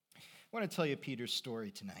I want to tell you Peter's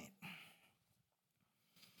story tonight.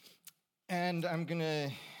 And I'm going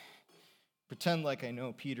to pretend like I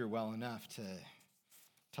know Peter well enough to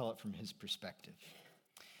tell it from his perspective.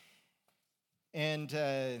 And,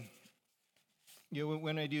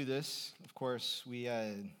 when I do this, of course,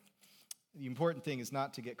 the important thing is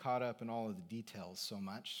not to get caught up in all of the details so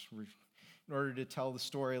much. In order to tell the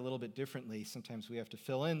story a little bit differently, sometimes we have to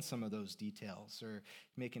fill in some of those details or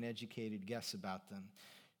make an educated guess about them.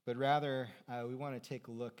 But rather, we want to take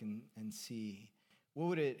a look and see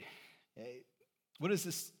what does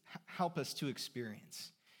this help us to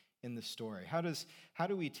experience in the story? How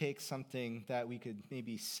do we take something that we could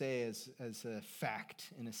maybe say as a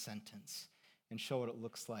fact in a sentence and show what it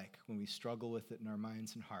looks like when we struggle with it in our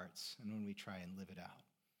minds and hearts and when we try and live it out?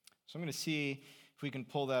 So I'm going to see if we can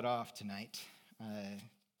pull that off tonight,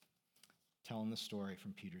 telling the story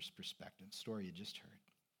from Peter's perspective, the story you just heard.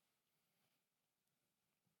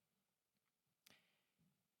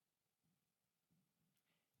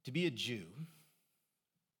 To be a Jew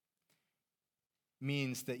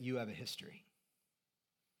means that you have a history.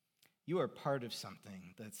 You are part of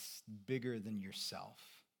something that's bigger than yourself.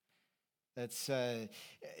 That's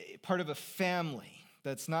part of a family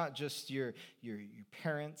that's not just your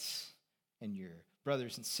parents and your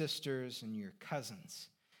brothers and sisters and your cousins.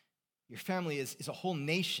 Your family is a whole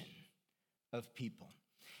nation of people.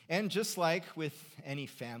 And just like with any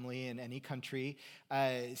family in any country,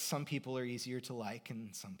 some people are easier to like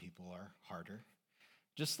and some people are harder.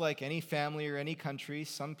 Just like any family or any country,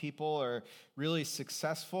 some people are really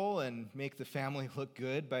successful and make the family look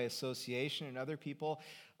good by association, and other people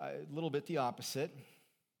a little bit the opposite.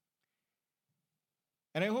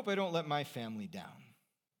 And I hope I don't let my family down.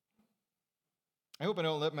 I hope I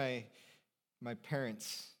don't let my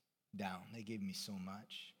parents down. They gave me so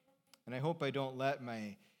much. And I hope I don't let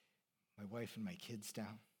my wife and my kids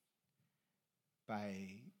down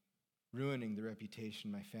by ruining the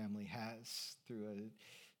reputation my family has through a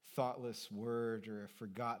thoughtless word or a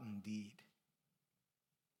forgotten deed.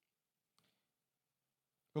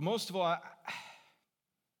 But most of all, I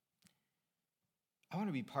want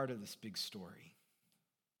to be part of this big story.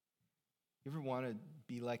 You ever want to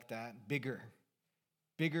be like that? Bigger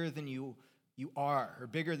than you are, or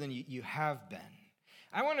bigger than you have been.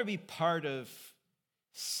 I want to be part of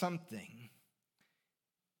something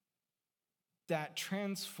that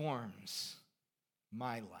transforms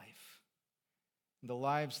my life and the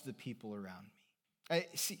lives of the people around me.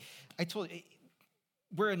 I told you,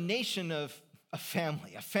 we're a nation of a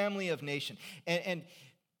family of nation. And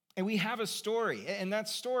we have a story, and that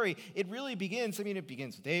story, it really begins, it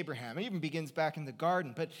begins with Abraham. It even begins back in the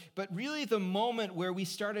garden. But really the moment where we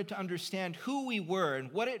started to understand who we were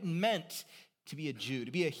and what it meant to be a Jew,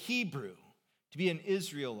 to be a Hebrew, to be an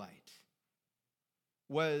Israelite,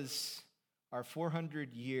 was our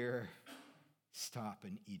 400-year stop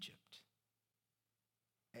in Egypt.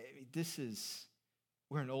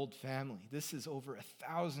 We're an old family. This is over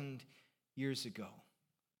 1,000 years ago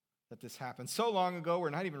that this happened. So long ago, we're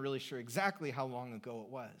not even really sure exactly how long ago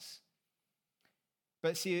it was.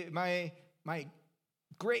 But see, my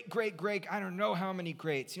great, I don't know how many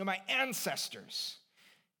greats, my ancestors,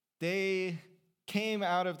 they came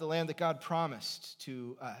out of the land that God promised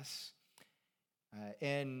to us.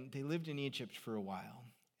 And they lived in Egypt for a while.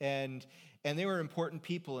 And they were important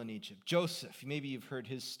people in Egypt. Joseph, maybe you've heard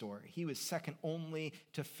his story. He was second only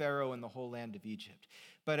to Pharaoh in the whole land of Egypt.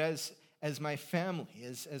 But as my family,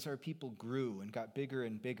 as our people grew and got bigger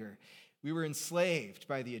and bigger, we were enslaved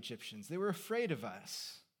by the Egyptians. They were afraid of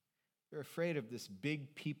us. They were afraid of this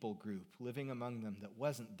big people group living among them that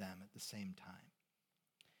wasn't them at the same time.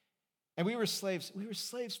 And we were slaves. We were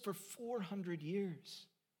slaves for 400 years.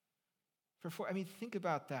 Think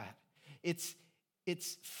about that. It's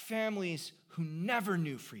families who never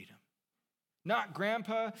knew freedom. Not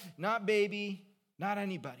grandpa, not baby, not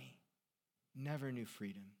anybody. Never knew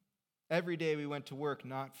freedom. Every day we went to work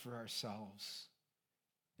not for ourselves,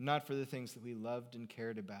 not for the things that we loved and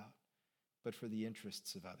cared about, but for the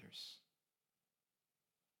interests of others.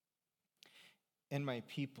 And my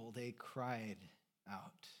people, they cried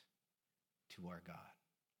out to our God.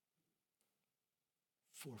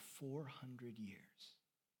 For 400 years,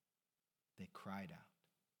 they cried out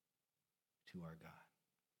to our God.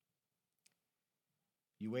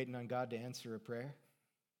 You waiting on God to answer a prayer?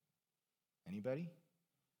 Anybody?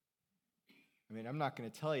 I'm not going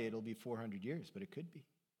to tell you it'll be 400 years, but it could be.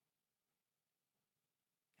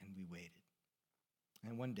 And we waited.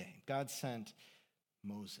 And one day, God sent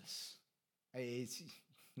Moses.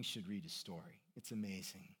 You should read his story. It's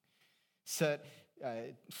amazing.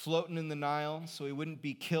 Floating in the Nile so he wouldn't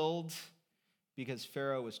be killed because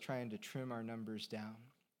Pharaoh was trying to trim our numbers down.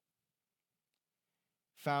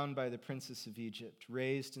 Found by the princess of Egypt,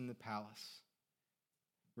 raised in the palace,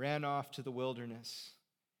 ran off to the wilderness,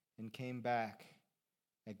 and came back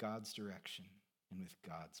at God's direction and with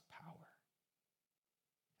God's power.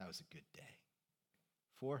 That was a good day.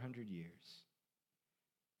 400 years,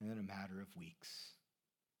 and then a matter of weeks.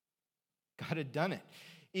 God had done it.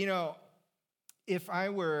 You know, if I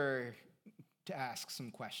were to ask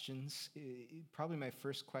some questions, probably my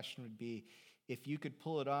first question would be, if you could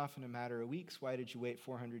pull it off in a matter of weeks, why did you wait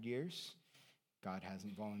 400 years? God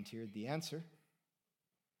hasn't volunteered the answer.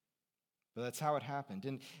 But that's how it happened.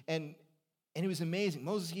 And it was amazing.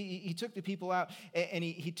 Moses, he took the people out, and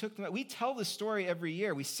he took them out. We tell this story every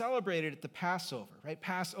year. We celebrate it at the Passover, right?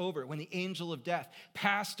 Passover, when the angel of death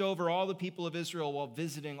passed over all the people of Israel while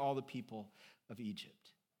visiting all the people of Egypt.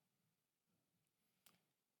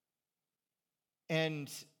 And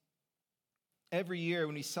every year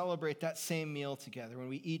when we celebrate that same meal together, when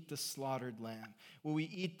we eat the slaughtered lamb, when we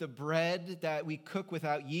eat the bread that we cook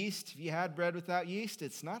without yeast, if you had bread without yeast,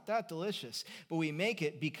 it's not that delicious, but we make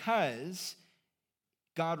it because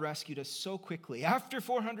God rescued us so quickly after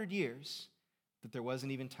 400 years that there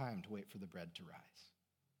wasn't even time to wait for the bread to rise.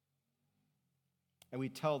 And we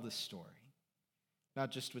tell this story,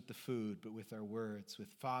 not just with the food, but with our words, with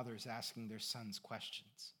fathers asking their sons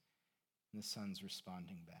questions, and the sons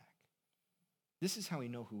responding back. This is how we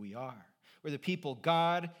know who we are. We're the people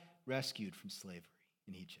God rescued from slavery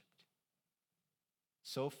in Egypt.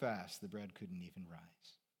 So fast, the bread couldn't even rise.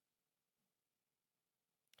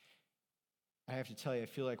 I have to tell you, I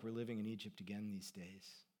feel like we're living in Egypt again these days.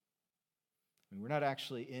 I mean, we're not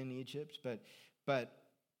actually in Egypt, but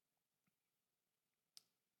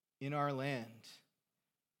in our land,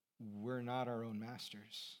 we're not our own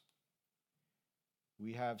masters.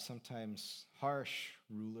 We have sometimes harsh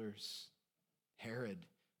rulers, Herod,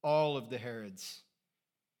 all of the Herods,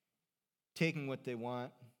 taking what they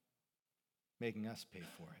want, making us pay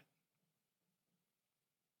for it.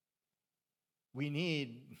 We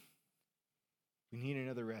need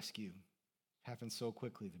another rescue. It happens so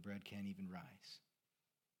quickly, the bread can't even rise.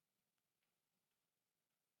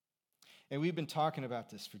 And we've been talking about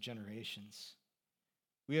this for generations.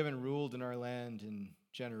 We haven't ruled in our land in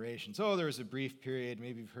generations. Oh, there was a brief period.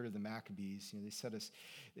 Maybe you've heard of the Maccabees.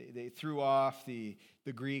 They threw off the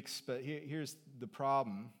Greeks, but here's the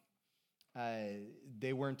problem.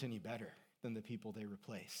 They weren't any better than the people they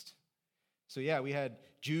replaced. So yeah, we had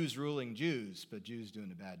Jews ruling Jews, but Jews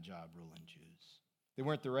doing a bad job ruling Jews. They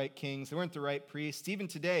weren't the right kings. They weren't the right priests. Even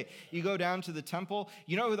today, you go down to the temple.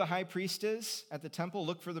 You know who the high priest is at the temple?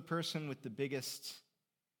 Look for the person with the biggest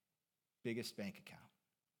bank account.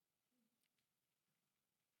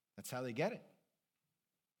 That's how they get it.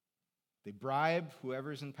 They bribe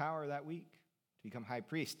whoever's in power that week to become high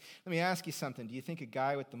priest. Let me ask you something. Do you think a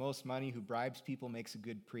guy with the most money who bribes people makes a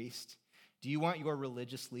good priest? Do you want your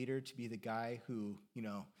religious leader to be the guy who,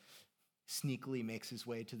 sneakily makes his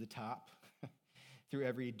way to the top through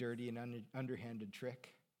every dirty and underhanded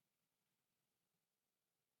trick?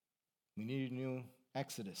 We need a new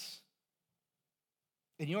Exodus.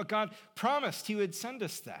 And you know what? God promised he would send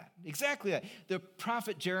us that. Exactly that. The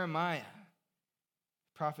prophet Jeremiah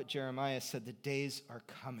said, the days are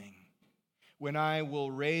coming when I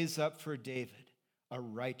will raise up for David a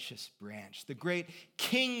righteous branch. The great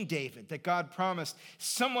King David that God promised,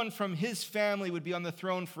 someone from his family would be on the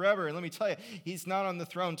throne forever. And let me tell you, he's not on the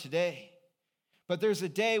throne today. But there's a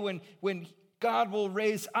day when God will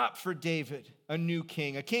raise up for David a new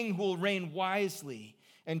king, a king who will reign wisely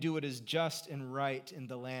and do what is just and right in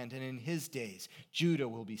the land. And in his days, Judah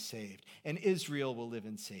will be saved, and Israel will live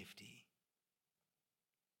in safety.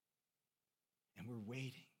 And we're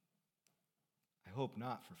waiting. I hope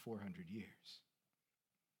not for 400 years.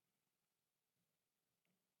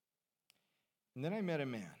 And then I met a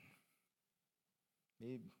man.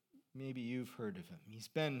 Maybe you've heard of him. He's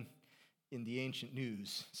been in the ancient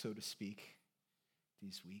news, so to speak,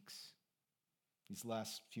 these weeks, these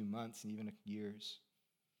last few months, and even years.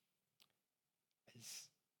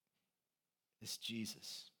 It's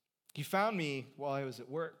Jesus. He found me while I was at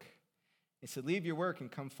work. He said, leave your work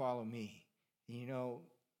and come follow me. And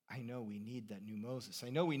I know we need that new Moses.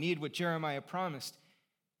 I know we need what Jeremiah promised.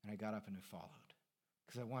 And I got up and I followed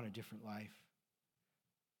because I want a different life.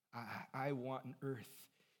 I want an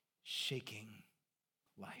earth-shaking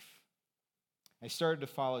life. I started to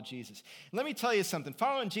follow Jesus. Let me tell you something.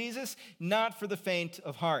 Following Jesus, not for the faint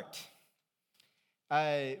of heart.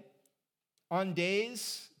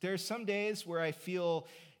 There's some days where I feel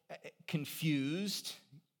confused,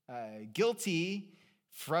 guilty,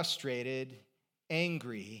 frustrated,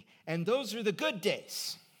 angry, and those are the good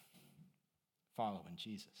days. Following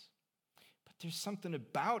Jesus. But there's something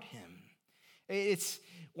about him. It's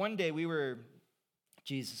one day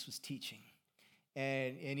Jesus was teaching.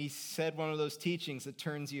 And he said one of those teachings that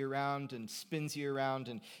turns you around and spins you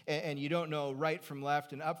around, and you don't know right from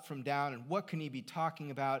left and up from down, and what can he be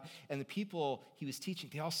talking about? And the people he was teaching,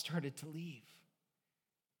 they all started to leave.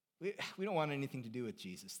 We don't want anything to do with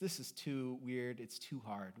Jesus. This is too weird. It's too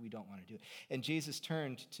hard. We don't want to do it. And Jesus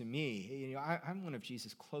turned to me. I'm one of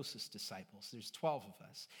Jesus' closest disciples. There's 12 of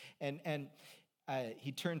us. And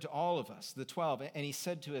he turned to all of us, the 12, and he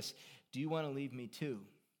said to us, "Do you want to leave me too?"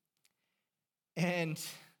 And,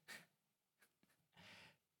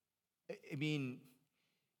 I mean,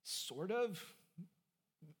 sort of,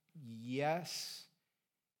 yes,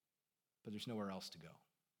 but there's nowhere else to go.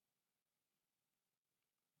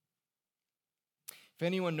 If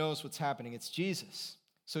anyone knows what's happening, it's Jesus.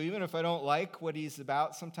 So even if I don't like what he's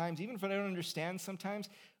about sometimes, even if I don't understand sometimes,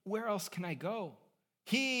 where else can I go?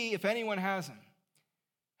 He, if anyone has him,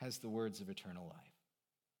 has the words of eternal life.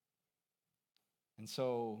 And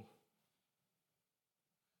so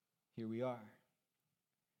here we are,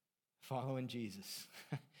 following Jesus.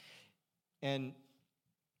 And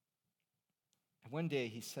one day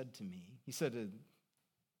he said to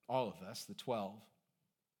all of us, the 12,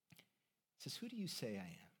 he says, "Who do you say I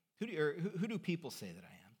am? Who do people say that I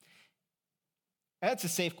am?" That's a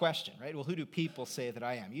safe question, right? Well, who do people say that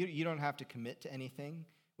I am? You don't have to commit to anything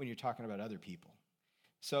when you're talking about other people.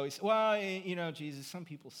 So he said, "Well, Jesus, some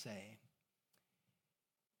people say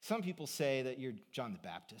that you're John the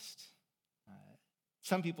Baptist.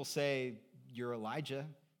 Some people say you're Elijah.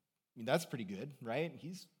 I mean, that's pretty good, right?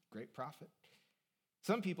 He's a great prophet.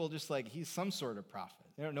 Some people just he's some sort of prophet.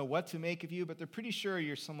 They don't know what to make of you, but they're pretty sure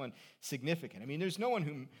you're someone significant. I mean, there's no one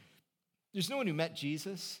who met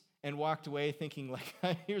Jesus and walked away thinking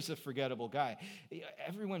here's a forgettable guy.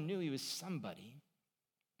 Everyone knew he was somebody."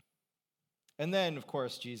 And then, of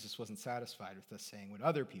course, Jesus wasn't satisfied with us saying what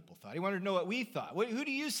other people thought. He wanted to know what we thought. Who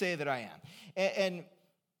do you say that I am? And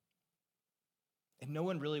no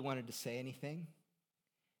one really wanted to say anything.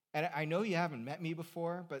 And I know you haven't met me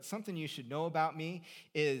before, but something you should know about me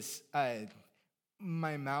is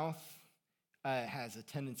my mouth has a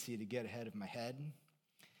tendency to get ahead of my head.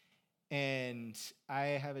 And I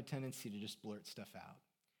have a tendency to just blurt stuff out.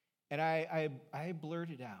 And I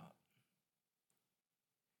blurted out.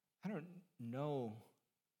 I don't know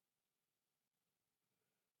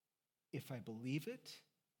if I believe it,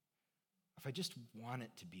 if I just want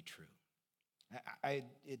it to be true.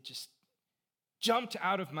 It just jumped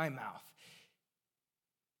out of my mouth.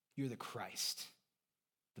 You're the Christ,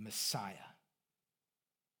 the Messiah.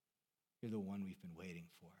 You're the one we've been waiting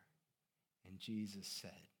for. And Jesus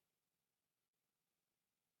said,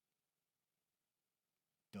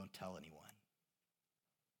 "Don't tell anyone.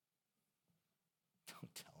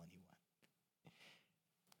 Don't tell anyone.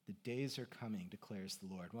 The days are coming, declares the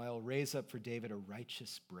Lord, when I will raise up for David a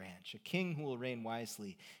righteous branch, a king who will reign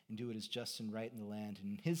wisely and do what is just and right in the land.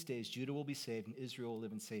 And in his days, Judah will be saved and Israel will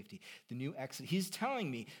live in safety." The new Exodus, he's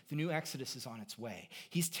telling me the new Exodus is on its way.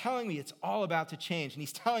 He's telling me it's all about to change. And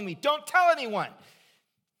he's telling me, don't tell anyone.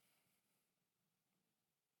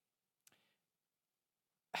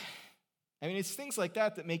 I mean, it's things like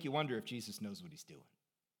that make you wonder if Jesus knows what he's doing.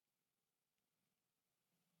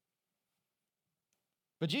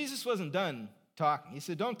 But Jesus wasn't done talking. He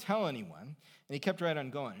said, "Don't tell anyone." And he kept right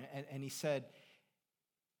on going. And he said,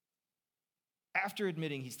 after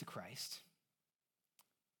admitting he's the Christ,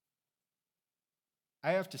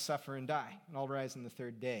 I have to suffer and die, and I'll rise on the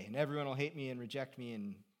third day. And everyone will hate me and reject me,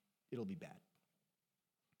 and it'll be bad.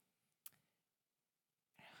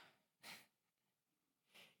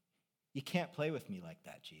 You can't play with me like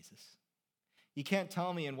that, Jesus. You can't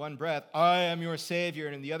tell me in one breath, I am your Savior,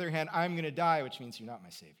 and in the other hand, I'm going to die, which means you're not my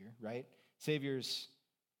Savior, right? Saviors,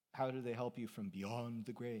 how do they help you from beyond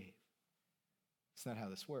the grave? It's not how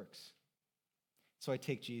this works. So I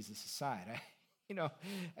take Jesus aside. I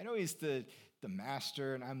know he's the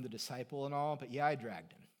master, and I'm the disciple and all, but yeah, I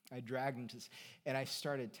dragged him. And I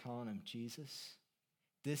started telling him, Jesus,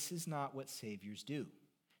 this is not what Saviors do.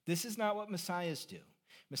 This is not what Messiahs do.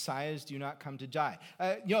 Messiahs do not come to die.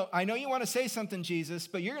 I know you want to say something, Jesus,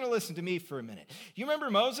 but you're going to listen to me for a minute. You remember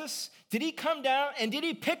Moses? Did he come down and did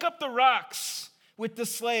he pick up the rocks with the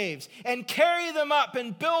slaves and carry them up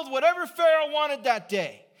and build whatever Pharaoh wanted that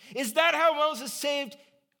day? Is that how Moses saved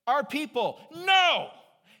our people? No.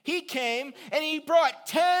 He came and he brought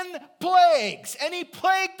 10 plagues and he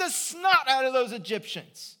plagued the snot out of those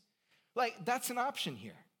Egyptians. That's an option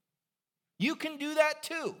here. You can do that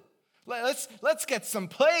too. Let's get some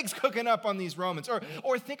plagues cooking up on these Romans.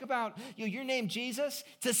 Or think about your name Jesus.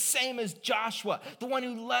 It's the same as Joshua, the one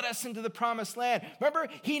who led us into the promised land. Remember,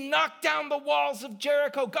 he knocked down the walls of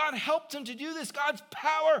Jericho. God helped him to do this. God's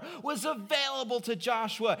power was available to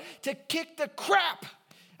Joshua to kick the crap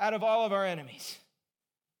out of all of our enemies.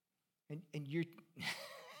 And you're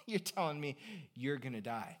you're telling me you're going to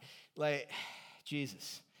die. Like,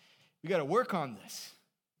 Jesus, we got to work on this.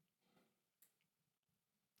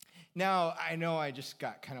 Now, I know I just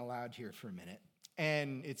got kind of loud here for a minute,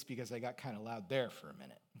 and it's because I got kind of loud there for a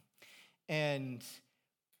minute. And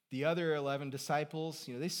the other 11 disciples,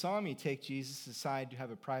 they saw me take Jesus aside to have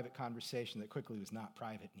a private conversation that quickly was not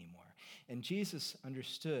private anymore. And Jesus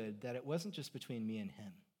understood that it wasn't just between me and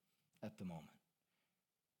him at the moment.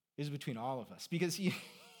 It was between all of us. Because,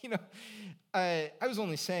 I was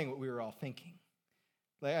only saying what we were all thinking.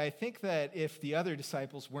 Like, I think that if the other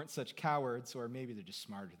disciples weren't such cowards, or maybe they're just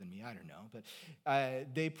smarter than me, I don't know,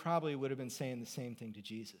 but they probably would have been saying the same thing to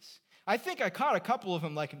Jesus. I think I caught a couple of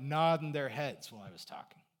them nodding their heads while I was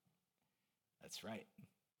talking. That's right.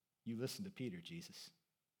 You listen to Peter, Jesus.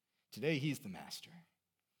 Today he's the master.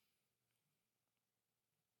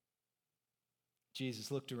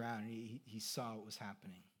 Jesus looked around and he saw what was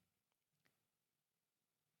happening.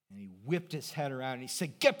 And he whipped his head around and he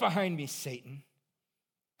said, "Get behind me, Satan."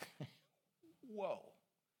 Whoa.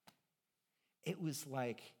 It was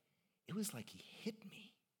like he hit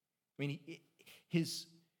me. I mean, his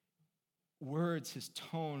words, his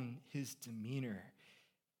tone, his demeanor,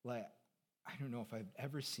 I don't know if I've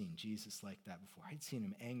ever seen Jesus like that before. I'd seen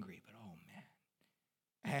him angry, but oh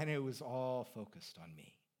man. And it was all focused on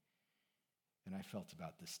me. And I felt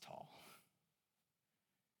about this tall.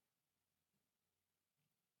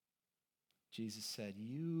 Jesus said,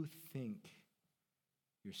 "You think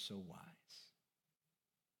you're so wise."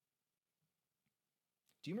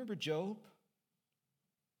 Do you remember Job?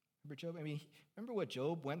 Remember Job? Remember what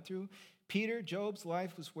Job went through? Peter, Job's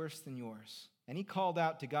life was worse than yours. And he called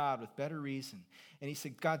out to God with better reason. And he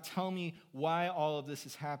said, "God, tell me why all of this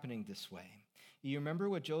is happening this way." You remember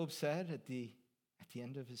what Job said at the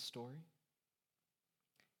end of his story?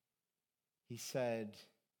 He said,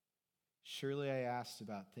 "Surely I asked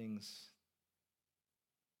about things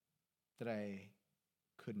that I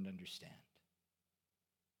couldn't understand."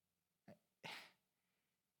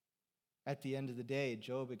 At the end of the day,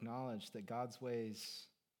 Job acknowledged that God's ways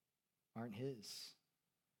aren't his.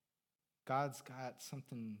 God's got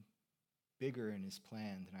something bigger in his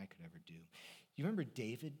plan than I could ever do. You remember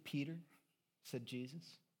David, Peter, said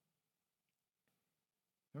Jesus?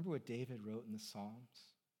 Remember what David wrote in the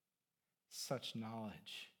Psalms? "Such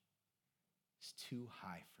knowledge is too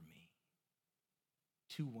high for me,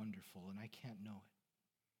 too wonderful, and I can't know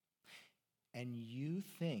it. And you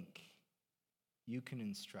think you can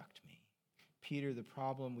instruct me." Peter, the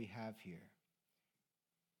problem we have here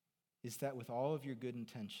is that with all of your good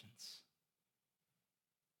intentions,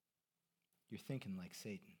 you're thinking like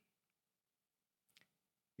Satan.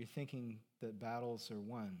 You're thinking that battles are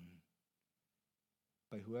won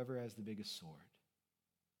by whoever has the biggest sword.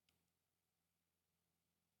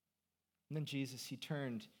 And then Jesus, he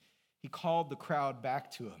called the crowd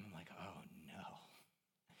back to him. I'm like, oh no.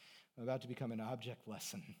 I'm about to become an object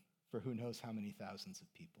lesson for who knows how many thousands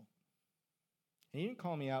of people. And he didn't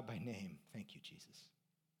call me out by name. Thank you, Jesus.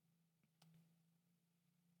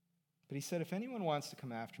 But he said, if anyone wants to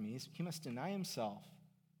come after me, he must deny himself.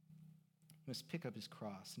 He must pick up his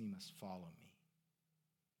cross, and he must follow me.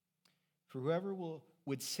 For whoever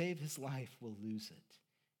would save his life will lose it.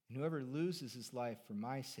 And whoever loses his life for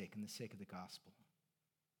my sake and the sake of the gospel,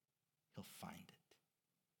 he'll find it.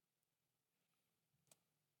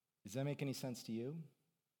 Does that make any sense to you?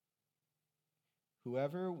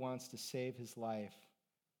 Whoever wants to save his life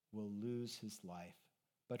will lose his life.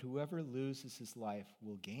 But whoever loses his life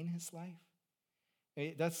will gain his life.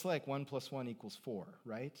 That's like 1 + 1 = 4,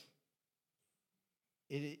 right?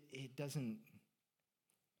 It doesn't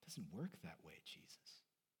work that way, Jesus.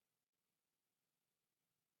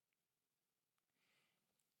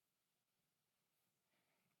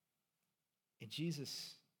 And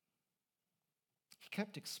Jesus, he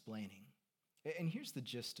kept explaining. And here's the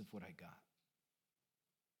gist of what I got.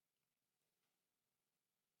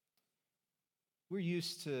 We're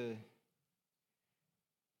used to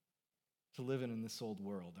living in this old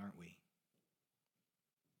world, aren't we?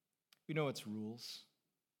 We know its rules.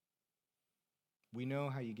 We know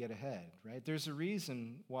how you get ahead, right? There's a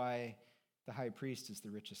reason why the high priest is the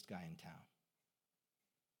richest guy in town.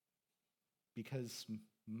 Because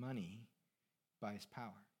money buys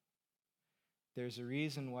power. There's a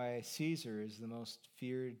reason why Caesar is the most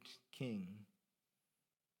feared king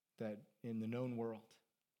that in the known world.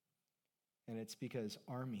 And it's because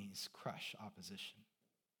armies crush opposition.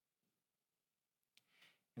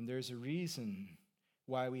 And there's a reason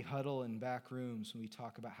why we huddle in back rooms when we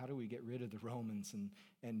talk about how do we get rid of the Romans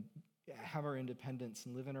and have our independence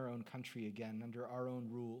and live in our own country again under our own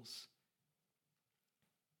rules.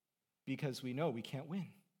 Because we know we can't win.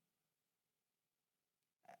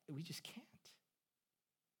 We just can't.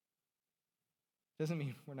 Doesn't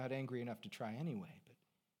mean we're not angry enough to try anyway, but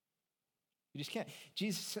you just can't.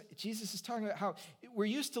 Jesus is talking about how we're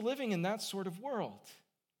used to living in that sort of world.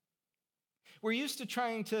 We're used to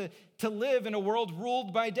trying to live in a world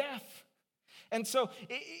ruled by death. And so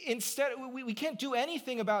instead, we can't do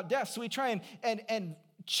anything about death, so we try and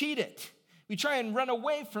cheat it. We try and run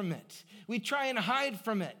away from it. We try and hide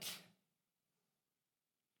from it.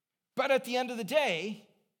 But at the end of the day,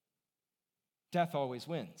 death always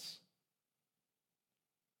wins.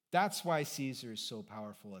 That's why Caesar is so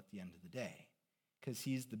powerful at the end of the day, because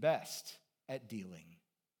he's the best at dealing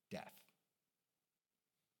death.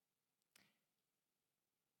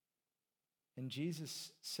 And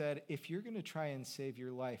Jesus said, if you're going to try and save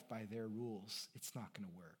your life by their rules, it's not going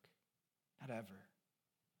to work. Not ever.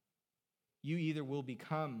 You either will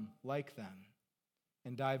become like them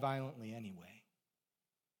and die violently anyway,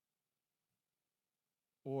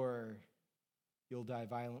 or you'll die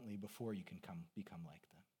violently before you can become like them.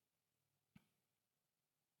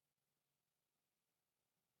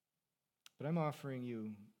 But I'm offering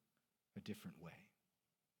you a different way.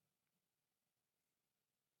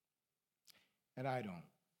 And I don't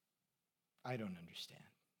understand.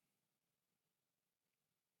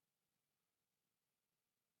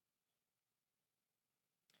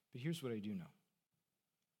 But here's what I do know.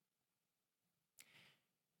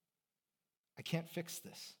 I can't fix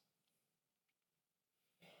this.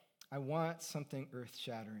 I want something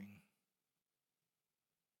earth-shattering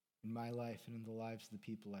in my life and in the lives of the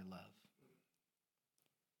people I love.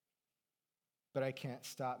 But I can't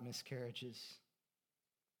stop miscarriages.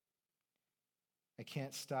 I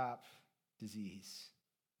can't stop disease.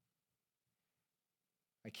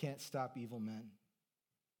 I can't stop evil men.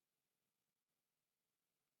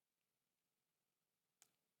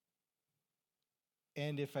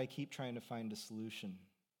 And if I keep trying to find a solution,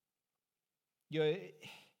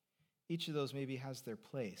 each of those maybe has their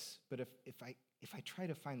place, but if I try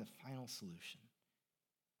to find the final solution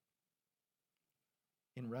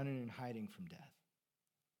in running and hiding from death,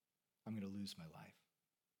 I'm going to lose my life.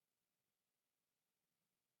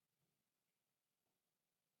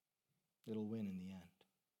 It'll win in the end.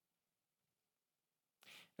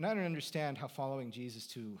 And I don't understand how following Jesus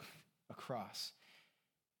to a cross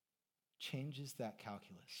changes that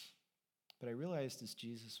calculus. But I realized as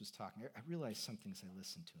Jesus was talking, I realized something as I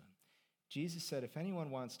listened to him. Jesus said, if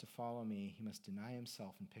anyone wants to follow me, he must deny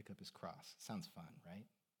himself and pick up his cross. Sounds fun, right?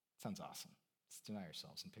 Sounds awesome. Let's deny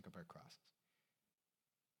ourselves and pick up our crosses.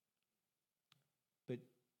 But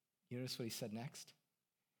you notice what he said next?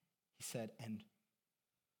 He said, and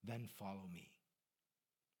then follow me.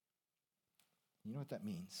 You know what that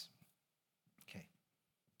means? Okay,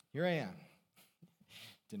 here I am,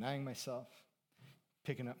 denying myself,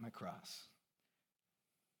 picking up my cross.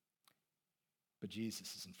 But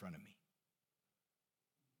Jesus is in front of me.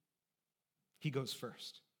 He goes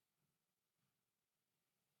first.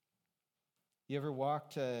 You ever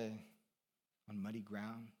walked on muddy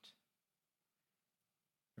ground?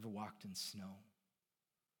 Ever walked in snow?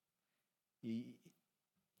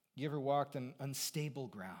 You ever walked on unstable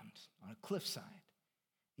ground, on a cliffside,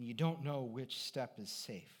 and you don't know which step is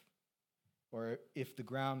safe, or if the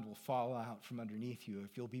ground will fall out from underneath you,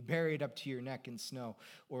 if you'll be buried up to your neck in snow,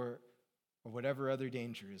 or whatever other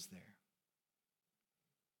danger is there.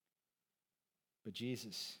 But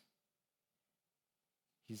Jesus,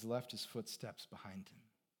 he's left his footsteps behind him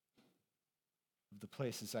of the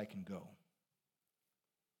places I can go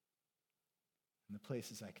and the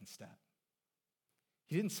places I can step.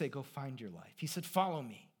 He didn't say, go find your life. He said, follow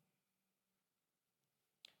me.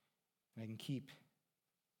 And I can keep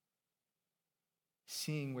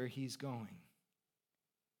seeing where he's going.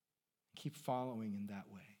 Keep following in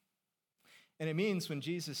that way. And it means when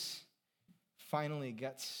Jesus finally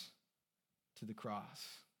gets to the cross,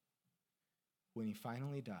 when he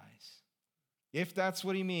finally dies, if that's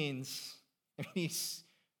what he means, and he's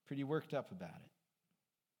pretty worked up about it.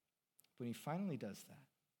 When he finally does that,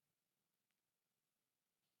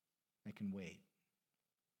 I can wait.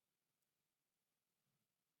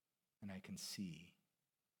 And I can see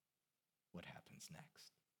what happens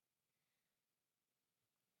next.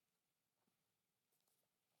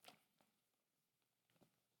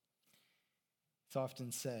 It's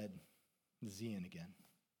often said, Zian again,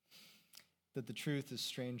 that the truth is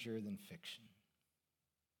stranger than fiction.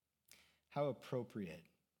 How appropriate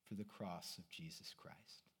for the cross of Jesus Christ.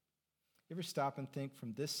 You ever stop and think,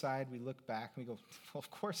 from this side, we look back and we go, well, of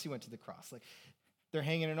course he went to the cross. Like, they're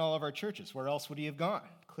hanging in all of our churches. Where else would he have gone?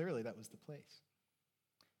 Clearly, that was the place.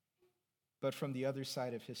 But from the other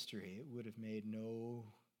side of history, it would have made no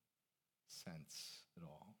sense at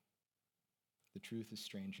all. The truth is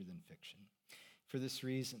stranger than fiction. For this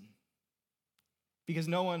reason, because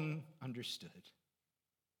no one understood,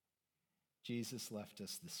 Jesus left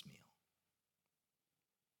us this meal.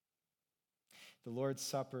 The Lord's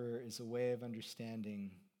Supper is a way of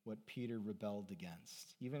understanding what Peter rebelled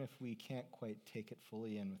against, even if we can't quite take it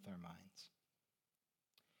fully in with our minds.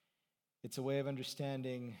 It's a way of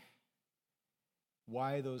understanding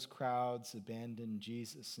why those crowds abandoned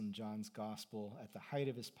Jesus in John's gospel at the height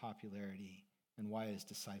of his popularity, and why his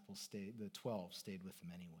disciples the 12 stayed with him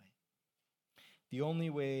anyway. The only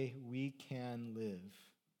way we can live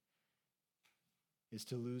is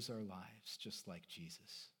to lose our lives just like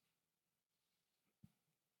Jesus.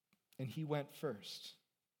 And he went first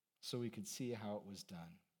so we could see how it was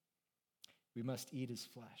done. We must eat his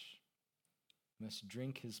flesh. We must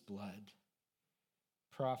drink his blood,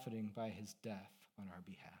 profiting by his death on our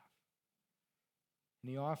behalf. And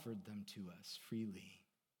he offered them to us freely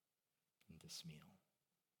in this meal.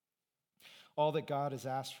 All that God has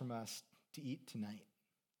asked from us to eat tonight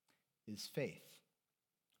is faith,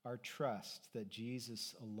 our trust that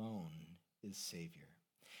Jesus alone is Savior,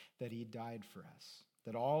 that he died for us,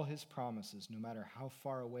 that all his promises, no matter how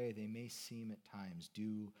far away they may seem at times,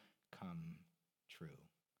 do come true.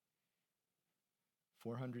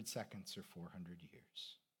 400 seconds or 400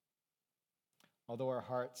 years. Although our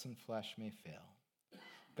hearts and flesh may fail,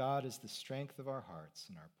 God is the strength of our hearts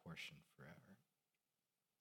and our portion forever.